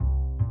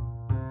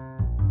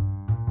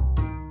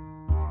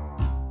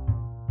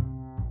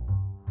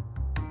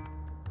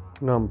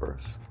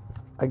numbers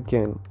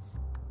again,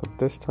 but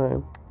this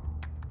time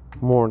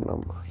more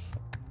numbers.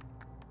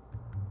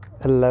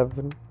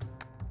 11,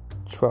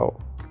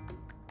 12,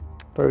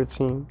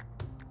 13,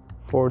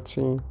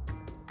 14,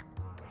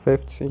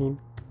 15,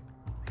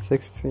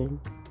 16,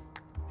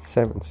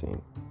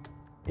 17,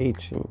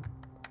 18,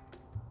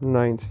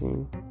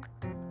 19,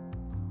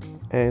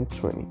 and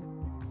 20.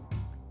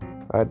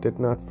 I did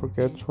not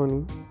forget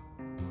 20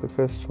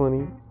 because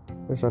 20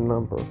 is a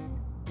number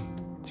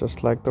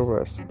just like the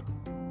rest.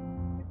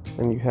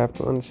 And you have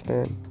to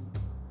understand,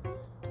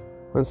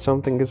 when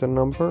something is a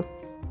number,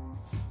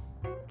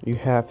 you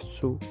have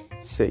to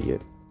say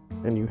it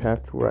and you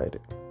have to write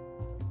it.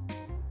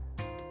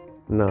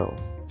 Now,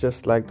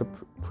 just like the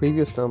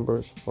previous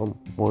numbers from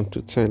 1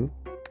 to 10,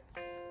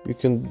 you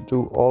can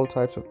do all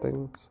types of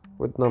things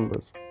with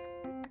numbers.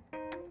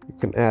 You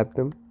can add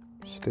them,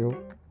 still,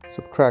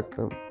 subtract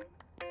them,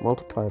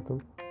 multiply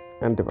them,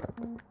 and divide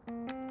them.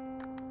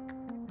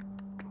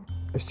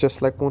 It's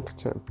just like 1 to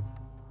 10.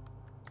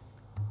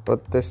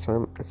 But this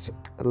time it's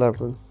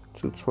 11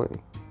 to 20.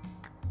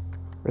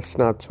 It's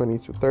not 20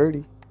 to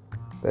 30.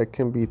 That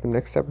can be the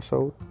next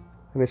episode.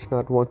 And it's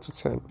not 1 to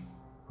 10,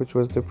 which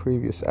was the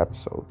previous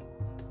episode.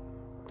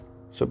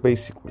 So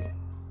basically,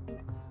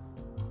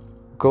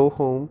 go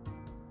home,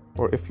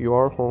 or if you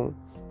are home,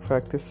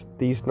 practice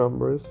these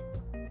numbers.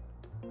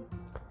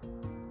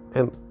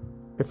 And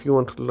if you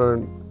want to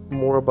learn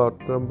more about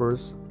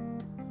numbers,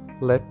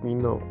 let me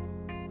know,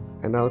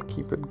 and I'll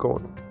keep it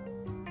going.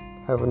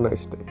 Have a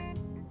nice day.